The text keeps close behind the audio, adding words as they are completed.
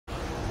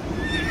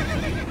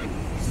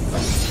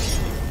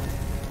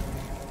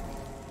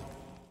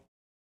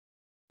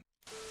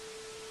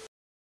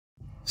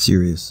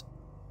Serious.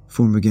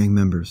 Former gang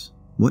members,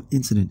 what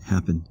incident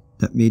happened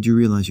that made you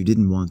realize you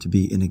didn't want to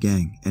be in a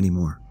gang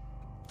anymore?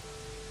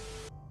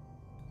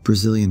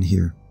 Brazilian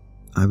here.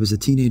 I was a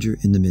teenager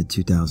in the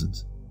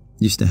mid-2000s.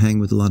 Used to hang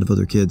with a lot of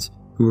other kids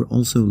who were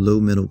also low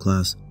middle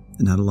class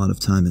and had a lot of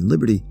time and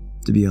liberty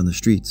to be on the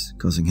streets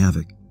causing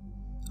havoc.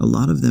 A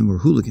lot of them were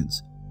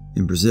hooligans.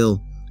 In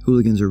Brazil,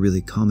 hooligans are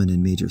really common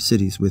in major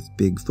cities with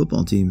big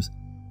football teams,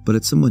 but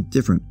it's somewhat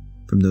different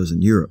from those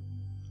in Europe.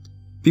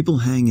 People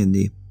hang in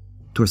the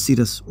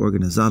torcidas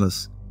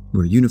organizadas,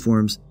 wear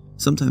uniforms,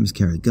 sometimes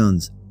carry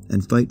guns,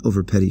 and fight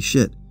over petty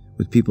shit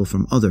with people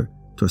from other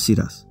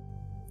torcidas.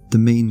 The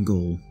main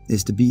goal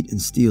is to beat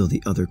and steal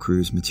the other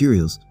crew's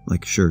materials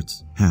like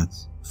shirts,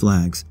 hats,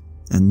 flags,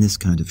 and this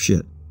kind of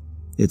shit.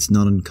 It's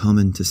not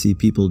uncommon to see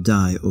people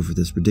die over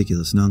this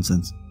ridiculous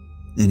nonsense.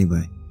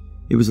 Anyway,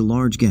 it was a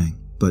large gang,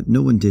 but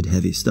no one did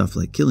heavy stuff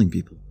like killing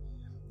people,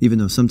 even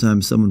though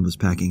sometimes someone was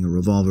packing a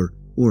revolver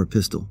or a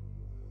pistol.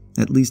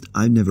 At least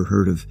I've never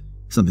heard of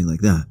something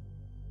like that.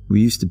 We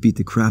used to beat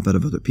the crap out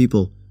of other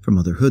people from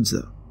other hoods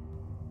though.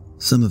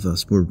 Some of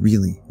us were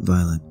really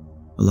violent.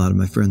 A lot of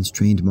my friends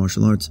trained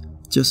martial arts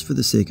just for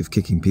the sake of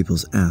kicking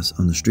people's ass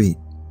on the street.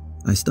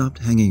 I stopped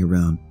hanging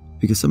around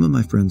because some of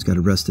my friends got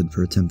arrested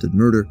for attempted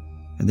murder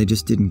and they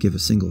just didn't give a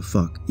single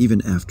fuck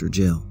even after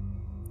jail.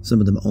 Some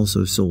of them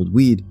also sold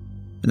weed,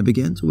 and I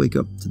began to wake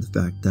up to the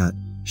fact that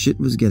shit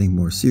was getting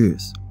more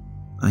serious.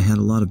 I had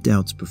a lot of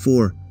doubts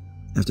before,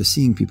 after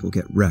seeing people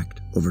get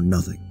wrecked over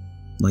nothing.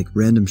 Like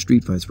random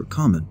street fights were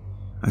common.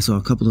 I saw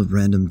a couple of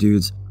random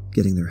dudes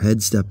getting their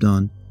heads stepped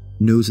on,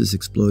 noses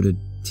exploded,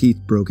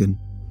 teeth broken,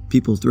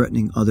 people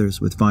threatening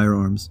others with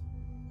firearms.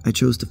 I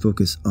chose to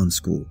focus on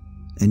school,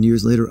 and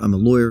years later I'm a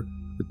lawyer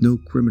with no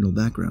criminal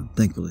background,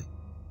 thankfully.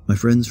 My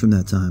friends from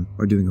that time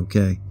are doing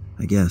okay,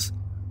 I guess.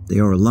 They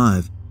are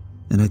alive,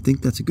 and I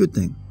think that's a good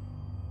thing,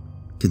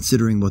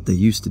 considering what they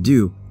used to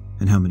do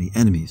and how many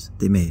enemies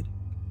they made.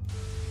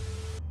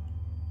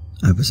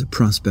 I was a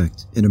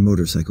prospect in a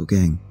motorcycle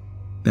gang.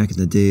 Back in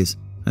the days,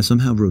 I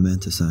somehow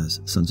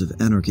romanticized Sons of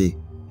Anarchy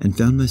and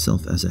found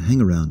myself as a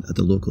hangaround at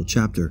the local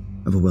chapter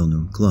of a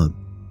well-known club.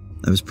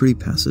 I was pretty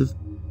passive,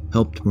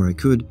 helped where I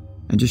could,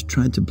 and just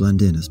tried to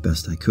blend in as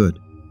best I could.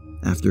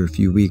 After a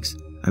few weeks,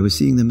 I was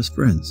seeing them as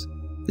friends.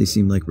 They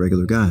seemed like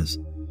regular guys.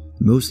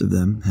 Most of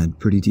them had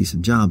pretty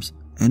decent jobs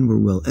and were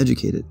well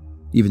educated,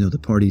 even though the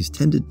parties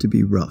tended to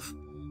be rough.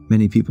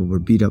 Many people were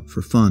beat up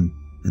for fun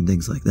and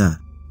things like that.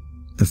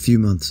 A few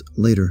months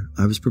later,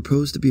 I was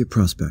proposed to be a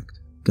prospect,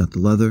 got the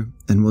leather,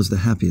 and was the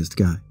happiest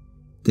guy.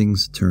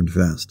 Things turned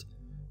fast.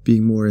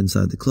 Being more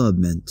inside the club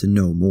meant to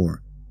know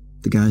more.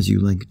 The guys you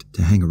linked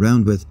to hang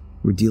around with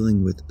were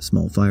dealing with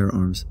small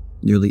firearms.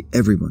 Nearly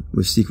everyone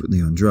was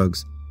secretly on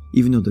drugs,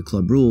 even though the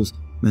club rules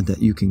meant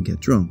that you can get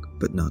drunk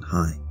but not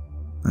high.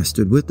 I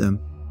stood with them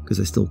because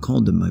I still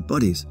called them my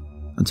buddies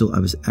until I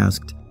was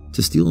asked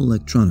to steal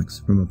electronics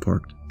from a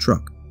parked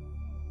truck.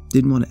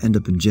 Didn't want to end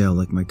up in jail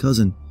like my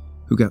cousin,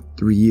 who got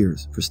 3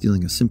 years for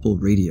stealing a simple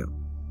radio.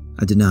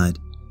 I denied,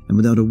 and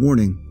without a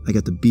warning, I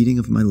got the beating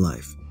of my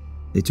life.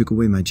 They took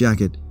away my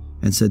jacket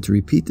and said to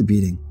repeat the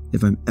beating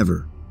if I'm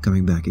ever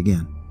coming back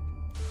again.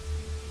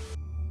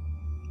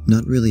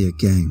 Not really a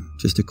gang,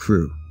 just a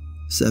crew.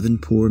 7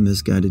 poor,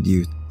 misguided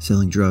youth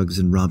selling drugs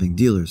and robbing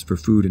dealers for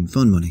food and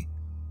fun money.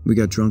 We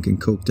got drunk and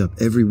coked up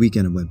every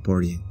weekend and went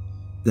partying.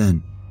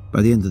 Then,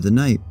 by the end of the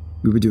night,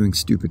 we were doing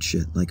stupid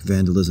shit like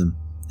vandalism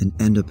and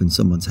end up in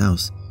someone's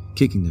house,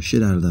 kicking the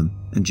shit out of them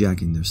and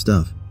jacking their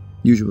stuff,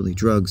 usually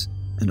drugs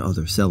and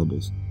other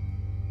sellables.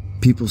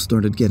 People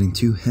started getting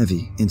too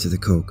heavy into the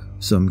coke.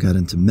 Some got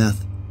into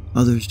meth,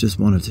 others just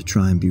wanted to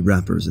try and be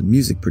rappers and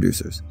music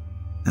producers.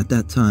 At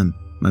that time,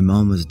 my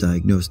mom was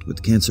diagnosed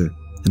with cancer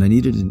and I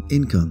needed an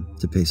income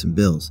to pay some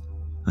bills.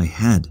 I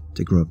had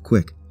to grow up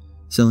quick.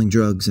 Selling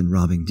drugs and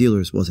robbing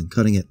dealers wasn't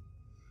cutting it,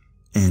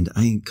 and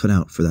I ain't cut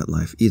out for that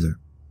life either.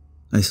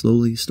 I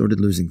slowly started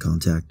losing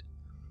contact,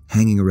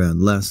 hanging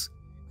around less,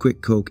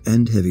 quit coke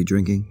and heavy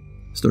drinking,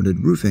 started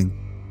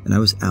roofing, and I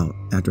was out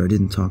after I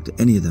didn't talk to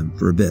any of them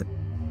for a bit.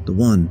 The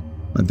one,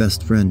 my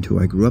best friend who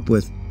I grew up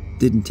with,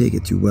 didn't take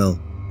it too well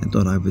and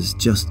thought I was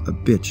just a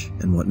bitch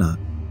and whatnot.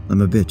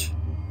 I'm a bitch,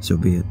 so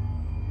be it.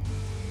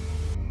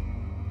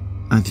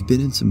 I've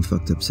been in some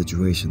fucked up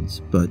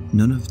situations, but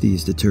none of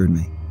these deterred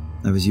me.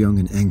 I was young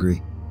and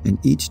angry, and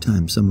each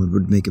time someone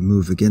would make a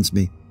move against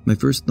me, my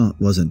first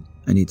thought wasn't,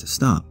 I need to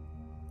stop.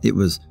 It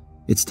was,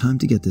 it's time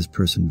to get this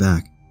person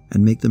back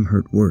and make them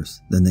hurt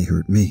worse than they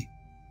hurt me.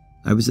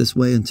 I was this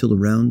way until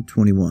around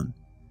 21,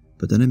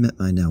 but then I met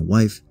my now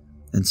wife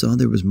and saw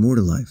there was more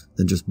to life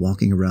than just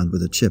walking around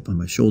with a chip on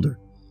my shoulder.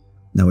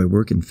 Now I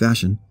work in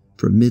fashion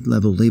for a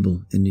mid-level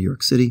label in New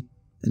York City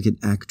and can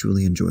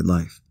actually enjoy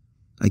life.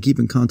 I keep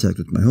in contact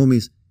with my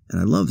homies and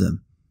I love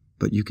them,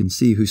 but you can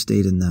see who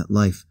stayed in that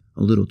life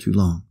a little too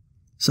long.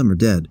 Some are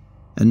dead,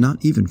 and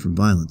not even from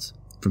violence,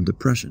 from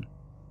depression.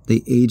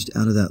 They aged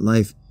out of that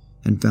life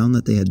and found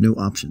that they had no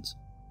options.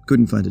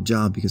 Couldn't find a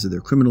job because of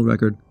their criminal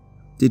record,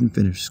 didn't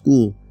finish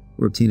school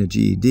or obtain a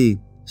GED,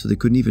 so they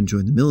couldn't even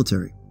join the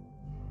military.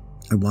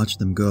 I watched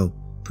them go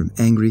from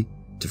angry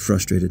to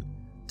frustrated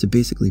to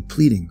basically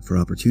pleading for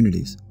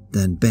opportunities.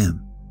 Then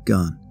bam,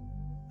 gone.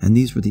 And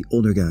these were the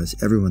older guys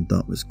everyone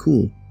thought was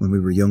cool when we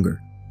were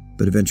younger,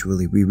 but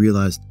eventually we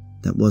realized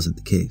that wasn't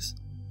the case.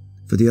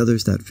 For the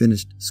others that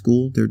finished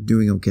school, they're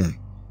doing okay.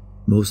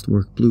 Most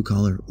work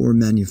blue-collar or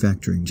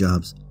manufacturing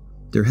jobs.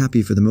 They're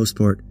happy for the most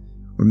part,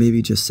 or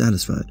maybe just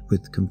satisfied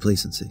with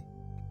complacency.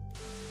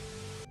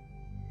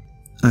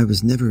 I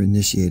was never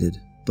initiated,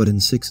 but in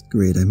 6th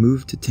grade I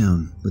moved to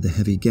town with a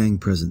heavy gang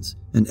presence,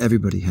 and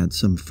everybody had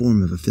some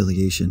form of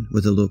affiliation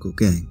with a local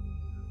gang.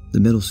 The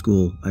middle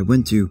school I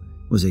went to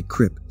was a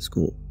Crip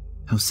school.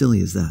 How silly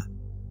is that?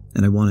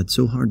 And I wanted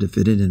so hard to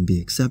fit in and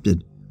be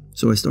accepted,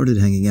 so I started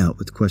hanging out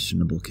with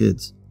questionable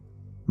kids.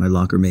 My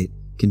locker mate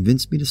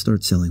convinced me to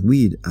start selling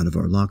weed out of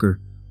our locker,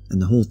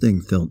 and the whole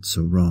thing felt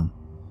so wrong.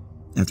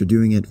 After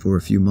doing it for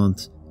a few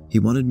months, he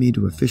wanted me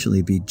to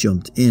officially be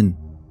jumped in,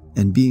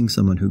 and being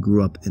someone who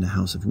grew up in a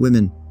house of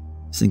women,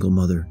 single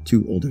mother,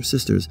 2 older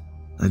sisters,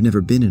 I've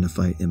never been in a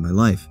fight in my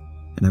life,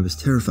 and I was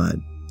terrified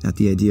at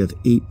the idea of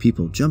 8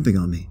 people jumping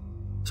on me.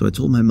 So I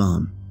told my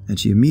mom, and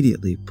she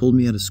immediately pulled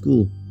me out of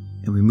school,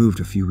 and we moved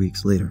a few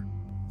weeks later.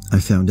 I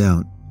found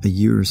out, a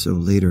year or so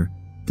later,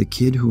 the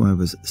kid who I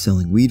was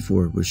selling weed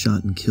for was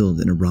shot and killed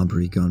in a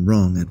robbery gone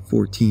wrong at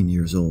 14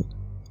 years old.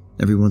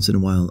 Every once in a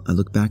while, I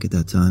look back at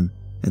that time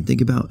and think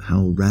about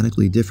how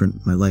radically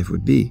different my life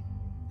would be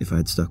if I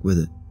had stuck with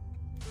it.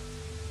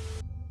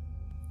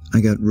 I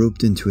got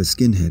roped into a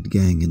skinhead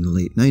gang in the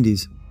late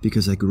 90s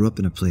because I grew up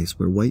in a place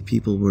where white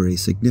people were a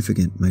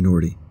significant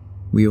minority.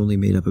 We only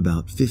made up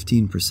about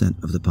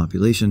 15% of the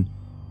population,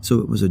 so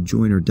it was a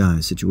join or die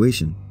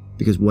situation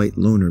because white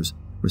loners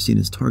were seen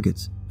as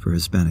targets for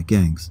Hispanic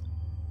gangs.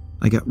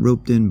 I got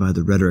roped in by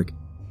the rhetoric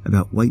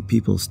about white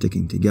people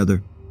sticking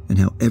together and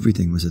how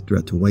everything was a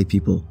threat to white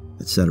people,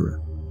 etc.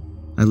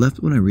 I left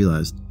when I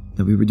realized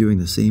that we were doing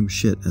the same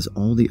shit as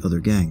all the other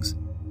gangs,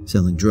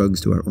 selling drugs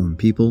to our own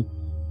people,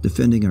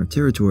 defending our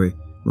territory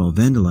while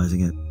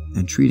vandalizing it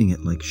and treating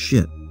it like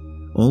shit,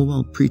 all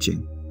while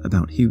preaching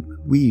about how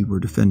we were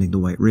defending the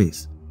white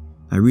race.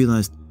 I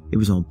realized it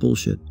was all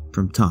bullshit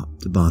from top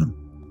to bottom.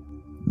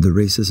 The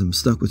racism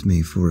stuck with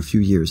me for a few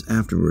years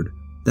afterward.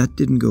 That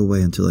didn't go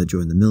away until I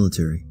joined the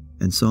military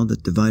and saw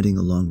that dividing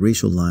along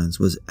racial lines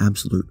was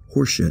absolute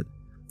horseshit,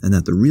 and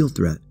that the real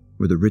threat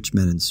were the rich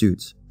men in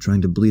suits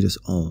trying to bleed us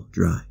all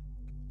dry.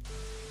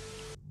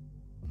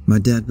 My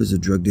dad was a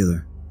drug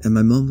dealer, and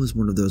my mom was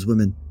one of those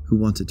women who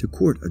wanted to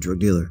court a drug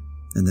dealer,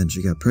 and then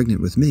she got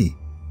pregnant with me.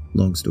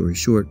 Long story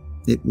short,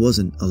 it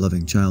wasn't a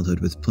loving childhood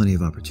with plenty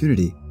of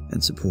opportunity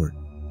and support.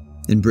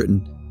 In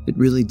Britain, it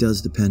really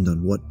does depend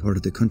on what part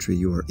of the country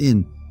you are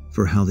in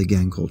for how the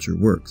gang culture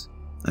works.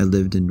 I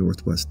lived in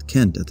northwest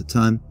Kent at the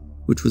time,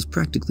 which was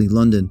practically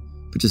London,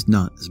 but just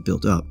not as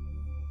built up.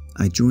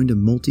 I joined a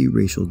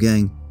multi-racial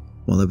gang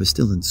while I was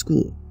still in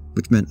school,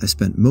 which meant I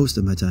spent most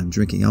of my time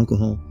drinking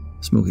alcohol,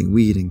 smoking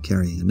weed, and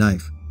carrying a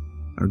knife.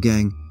 Our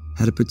gang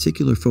had a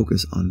particular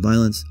focus on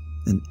violence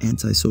and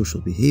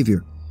antisocial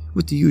behavior,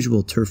 with the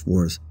usual turf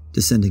wars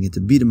descending into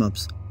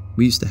beat-em-ups.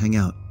 We used to hang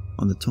out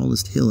on the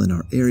tallest hill in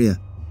our area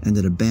and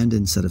an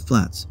abandoned set of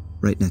flats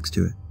right next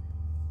to it.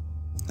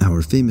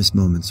 Our famous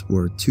moments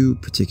were 2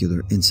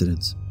 particular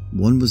incidents.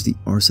 One was the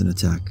arson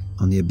attack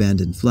on the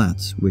abandoned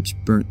flats, which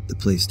burnt the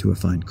place to a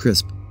fine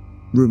crisp.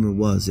 Rumor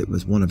was it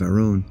was one of our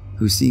own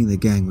who, seeing the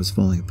gang was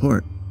falling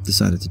apart,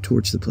 decided to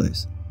torch the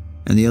place.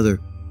 And the other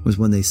was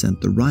when they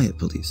sent the riot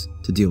police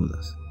to deal with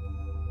us.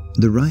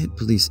 The riot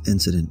police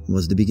incident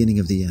was the beginning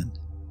of the end.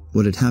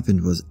 What had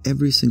happened was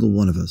every single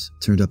one of us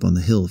turned up on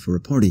the hill for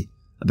a party,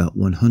 about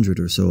 100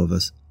 or so of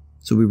us,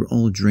 so we were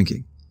all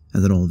drinking,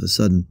 and then all of a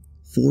sudden,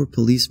 4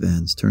 police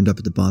vans turned up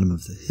at the bottom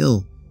of the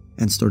hill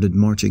and started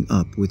marching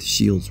up with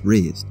shields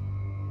raised.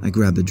 I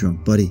grabbed a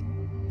drunk buddy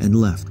and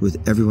left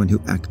with everyone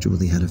who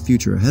actually had a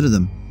future ahead of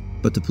them,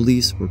 but the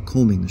police were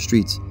combing the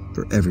streets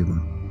for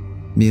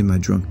everyone. Me and my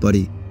drunk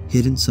buddy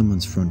hid in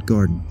someone's front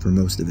garden for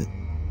most of it.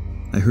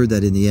 I heard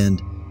that in the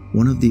end,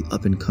 one of the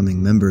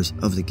up-and-coming members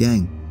of the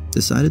gang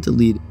decided to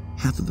lead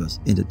half of us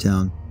into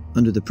town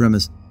under the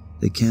premise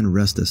they can't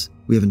arrest us,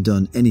 we haven't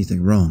done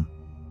anything wrong.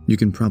 You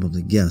can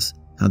probably guess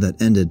how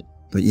that ended,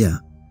 but yeah,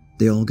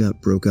 they all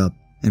got broke up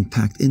and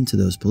packed into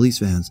those police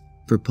vans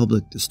for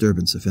public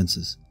disturbance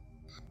offenses.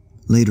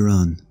 Later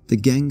on, the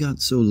gang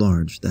got so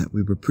large that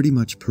we were pretty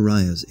much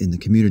pariahs in the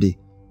community,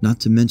 not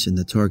to mention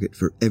the target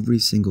for every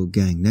single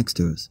gang next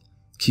to us.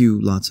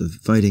 Cue lots of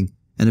fighting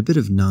and a bit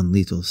of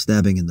non-lethal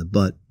stabbing in the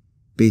butt,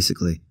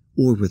 basically,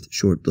 or with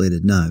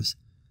short-bladed knives.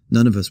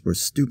 None of us were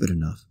stupid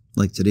enough,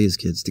 like today's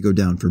kids, to go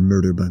down for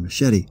murder by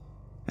machete,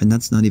 and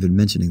that's not even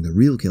mentioning the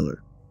real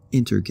killer,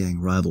 inter-gang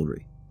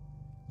rivalry.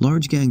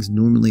 Large gangs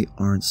normally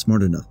aren't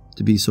smart enough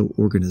to be so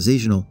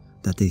organizational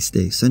that they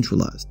stay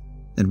centralized,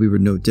 and we were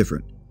no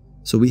different.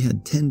 So we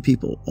had 10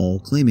 people all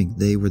claiming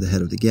they were the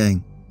head of the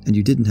gang, and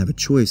you didn't have a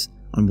choice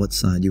on what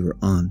side you were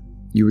on.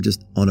 You were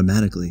just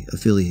automatically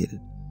affiliated.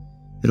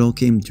 It all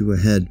came to a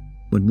head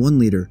when one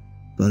leader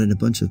brought in a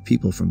bunch of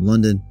people from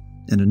London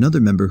and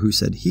another member who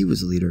said he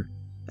was a leader,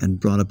 and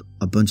brought up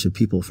a bunch of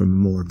people from a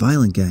more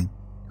violent gang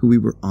who we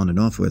were on and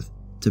off with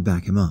to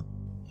back him up.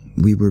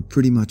 We were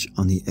pretty much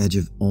on the edge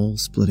of all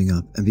splitting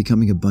up and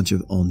becoming a bunch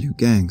of all new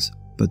gangs,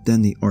 but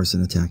then the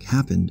arson attack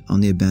happened on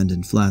the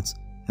abandoned flats,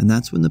 and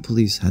that's when the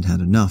police had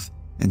had enough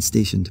and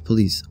stationed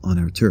police on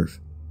our turf.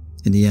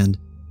 In the end,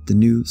 the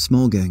new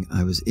small gang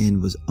I was in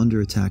was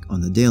under attack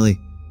on the daily,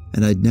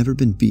 and I'd never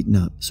been beaten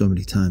up so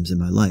many times in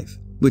my life,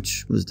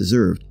 which was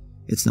deserved.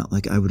 It's not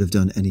like I would have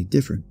done any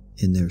different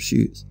in their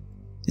shoes.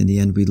 In the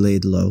end, we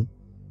laid low,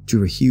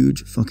 drew a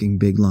huge fucking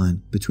big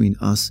line between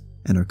us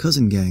and our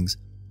cousin gangs,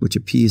 which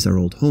appeased our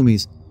old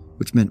homies,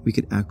 which meant we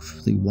could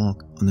actually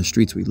walk on the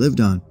streets we lived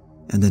on,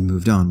 and then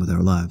moved on with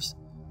our lives.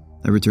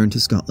 I returned to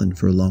Scotland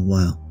for a long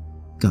while,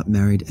 got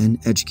married and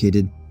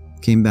educated,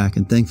 came back,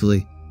 and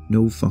thankfully,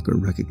 no fucker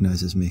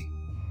recognizes me.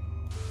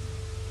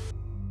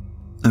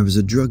 I was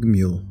a drug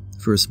mule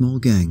for a small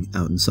gang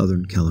out in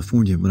Southern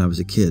California when I was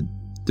a kid,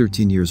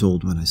 13 years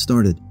old when I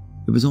started.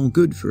 It was all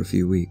good for a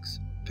few weeks.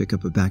 Pick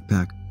up a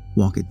backpack,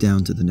 walk it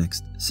down to the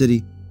next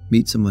city,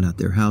 meet someone at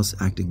their house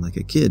acting like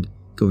a kid,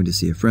 going to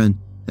see a friend,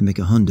 and make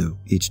a hundo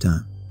each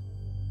time.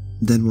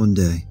 Then one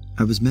day,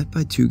 I was met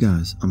by two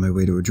guys on my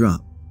way to a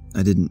drop.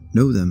 I didn't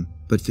know them,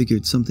 but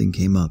figured something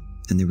came up,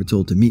 and they were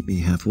told to meet me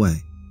halfway.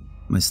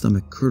 My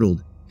stomach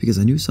curdled because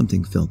I knew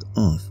something felt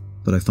off,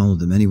 but I followed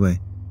them anyway,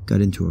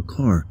 got into a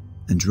car,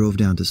 and drove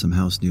down to some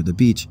house near the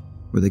beach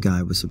where the guy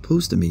I was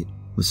supposed to meet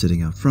was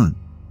sitting out front.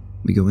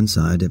 We go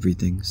inside,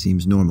 everything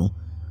seems normal.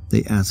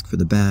 They ask for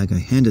the bag, I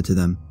hand it to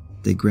them,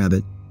 they grab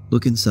it,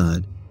 look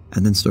inside,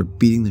 and then start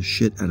beating the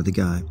shit out of the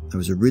guy I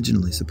was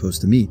originally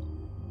supposed to meet.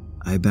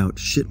 I about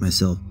shit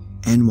myself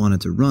and wanted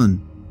to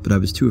run, but I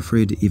was too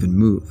afraid to even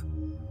move.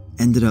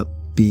 Ended up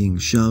being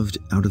shoved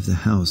out of the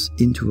house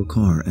into a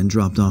car and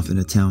dropped off in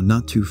a town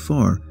not too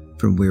far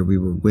from where we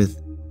were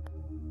with.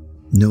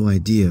 No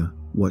idea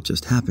what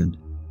just happened.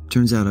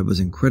 Turns out I was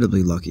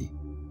incredibly lucky,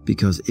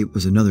 because it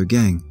was another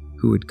gang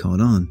who had caught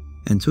on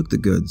and took the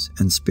goods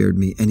and spared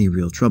me any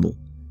real trouble.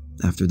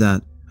 After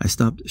that, I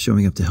stopped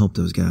showing up to help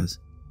those guys.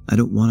 I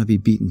don't want to be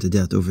beaten to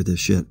death over this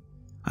shit.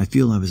 I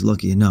feel I was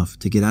lucky enough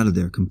to get out of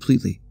there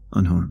completely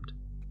unharmed.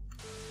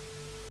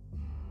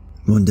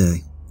 One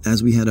day,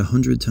 as we had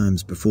 100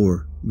 times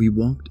before, we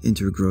walked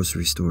into a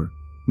grocery store.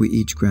 We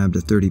each grabbed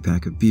a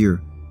 30-pack of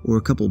beer or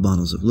a couple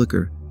bottles of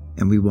liquor,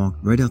 and we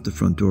walked right out the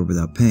front door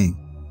without paying,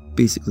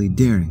 basically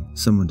daring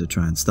someone to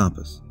try and stop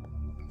us.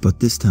 But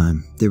this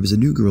time, there was a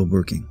new girl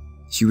working.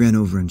 She ran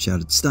over and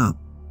shouted, "Stop!"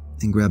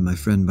 and grabbed my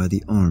friend by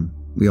the arm.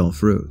 We all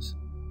froze.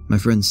 My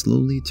friend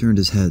slowly turned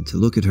his head to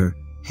look at her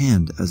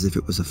hand as if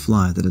it was a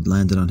fly that had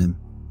landed on him.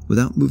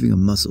 Without moving a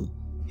muscle,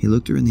 he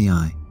looked her in the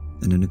eye,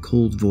 and in a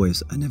cold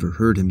voice I never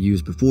heard him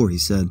use before, he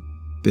said,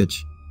 "Bitch,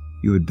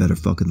 you had better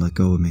fucking let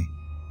go of me."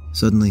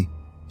 Suddenly,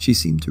 she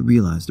seemed to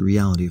realize the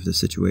reality of the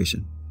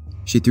situation.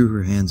 She threw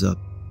her hands up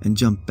and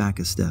jumped back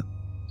a step,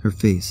 her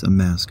face a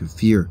mask of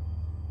fear.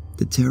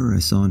 The terror I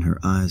saw in her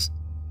eyes,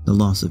 the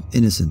loss of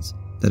innocence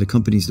that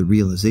accompanies the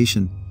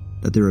realization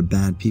that there are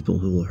bad people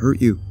who will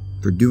hurt you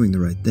for doing the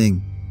right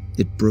thing,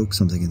 it broke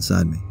something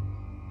inside me.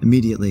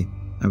 Immediately,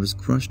 I was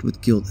crushed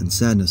with guilt and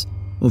sadness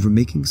over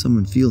making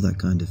someone feel that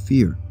kind of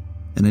fear,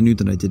 and I knew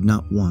that I did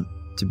not want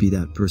to be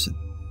that person.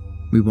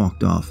 We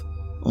walked off,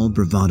 all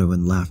bravado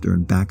and laughter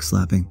and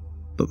backslapping,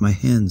 but my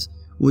hands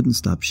wouldn't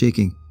stop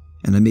shaking,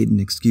 and I made an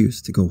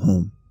excuse to go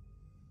home.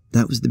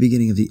 That was the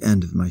beginning of the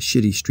end of my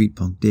shitty street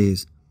punk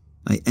days.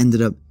 I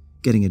ended up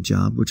getting a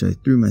job which I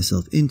threw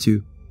myself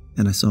into,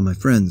 and I saw my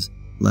friends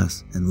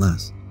less and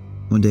less.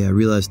 One day I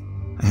realized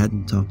I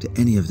hadn't talked to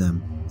any of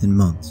them in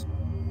months.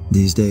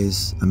 These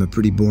days, I'm a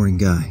pretty boring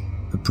guy,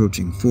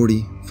 approaching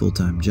 40,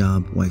 full-time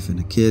job, wife and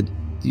a kid,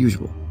 the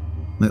usual.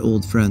 My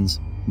old friends,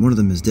 one of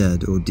them is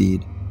dead,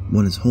 OD'd,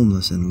 one is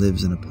homeless and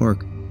lives in a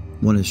park,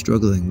 one is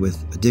struggling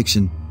with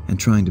addiction and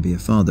trying to be a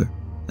father,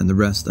 and the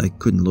rest I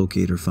couldn't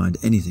locate or find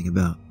anything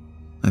about.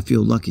 I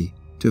feel lucky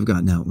to have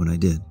gotten out when I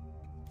did.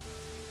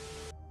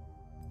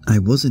 I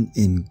wasn't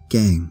in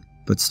gang,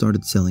 but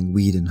started selling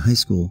weed in high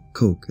school,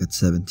 coke, at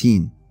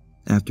 17.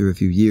 After a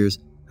few years,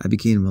 I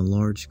became a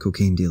large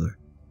cocaine dealer.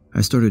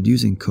 I started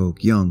using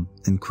coke young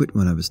and quit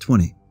when I was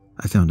 20.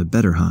 I found a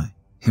better high,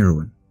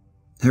 heroin.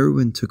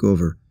 Heroin took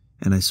over,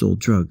 and I sold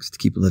drugs to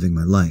keep living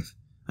my life.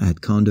 I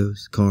had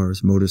condos,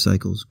 cars,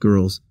 motorcycles,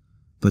 girls,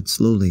 but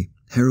slowly,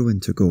 heroin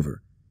took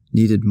over,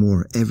 needed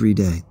more every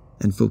day,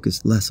 and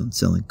focused less on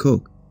selling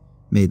coke,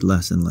 made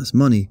less and less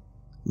money,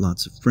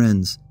 lots of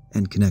friends,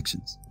 and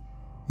connections.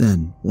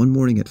 Then, one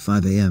morning at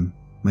 5 a.m.,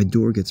 my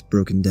door gets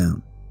broken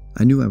down.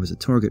 I knew I was a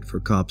target for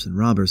cops and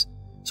robbers,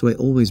 so I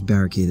always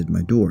barricaded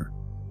my door.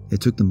 It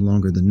took them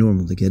longer than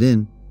normal to get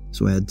in,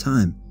 so I had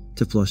time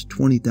to flush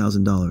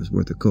 $20,000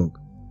 worth of coke.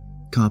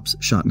 Cops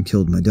shot and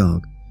killed my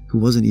dog, who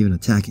wasn't even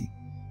attacking.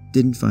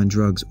 Didn't find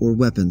drugs or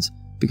weapons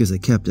because I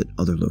kept at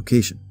other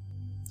location.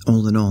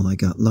 All in all, I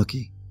got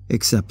lucky,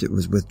 except it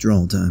was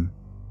withdrawal time.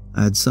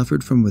 I had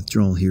suffered from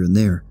withdrawal here and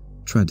there,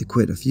 tried to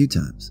quit a few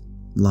times.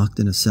 Locked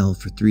in a cell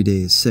for 3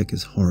 days sick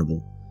is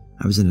horrible.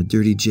 I was in a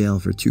dirty jail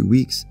for 2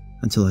 weeks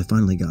until I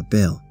finally got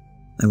bail.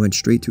 I went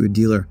straight to a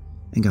dealer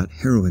and got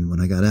heroin when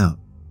I got out.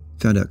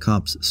 Found out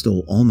cops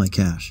stole all my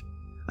cash.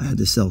 I had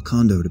to sell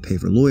condo to pay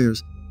for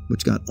lawyers,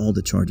 which got all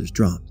the charges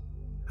dropped.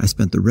 I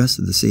spent the rest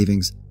of the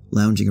savings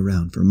lounging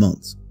around for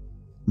months.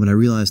 When I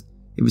realized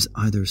it was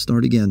either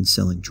start again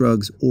selling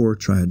drugs or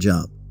try a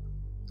job.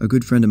 A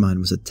good friend of mine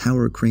was a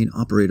tower crane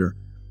operator,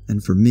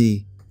 and for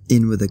me,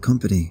 in with a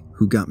company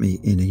who got me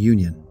in a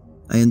union.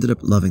 I ended up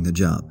loving the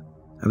job.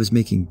 I was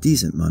making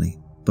decent money,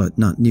 but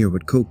not near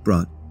what Coke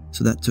brought,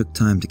 so that took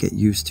time to get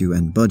used to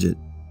and budget.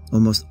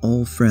 Almost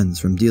all friends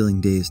from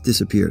dealing days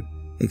disappeared,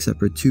 except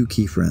for 2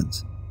 key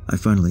friends. I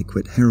finally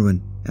quit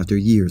heroin after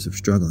years of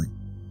struggling.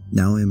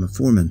 Now I am a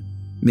foreman,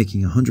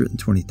 making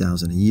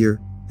 $120,000 a year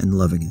and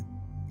loving it.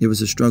 It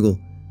was a struggle,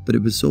 but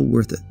it was so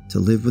worth it to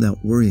live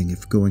without worrying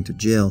if going to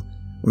jail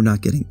or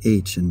not getting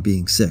H and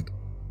being sick.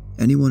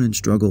 Anyone in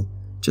struggle,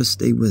 just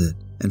stay with it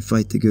and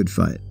fight the good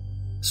fight.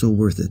 So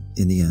worth it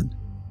in the end.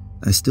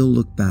 I still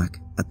look back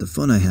at the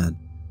fun I had,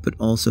 but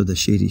also the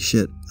shady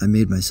shit I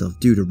made myself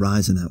do to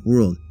rise in that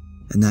world,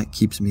 and that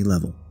keeps me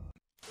level.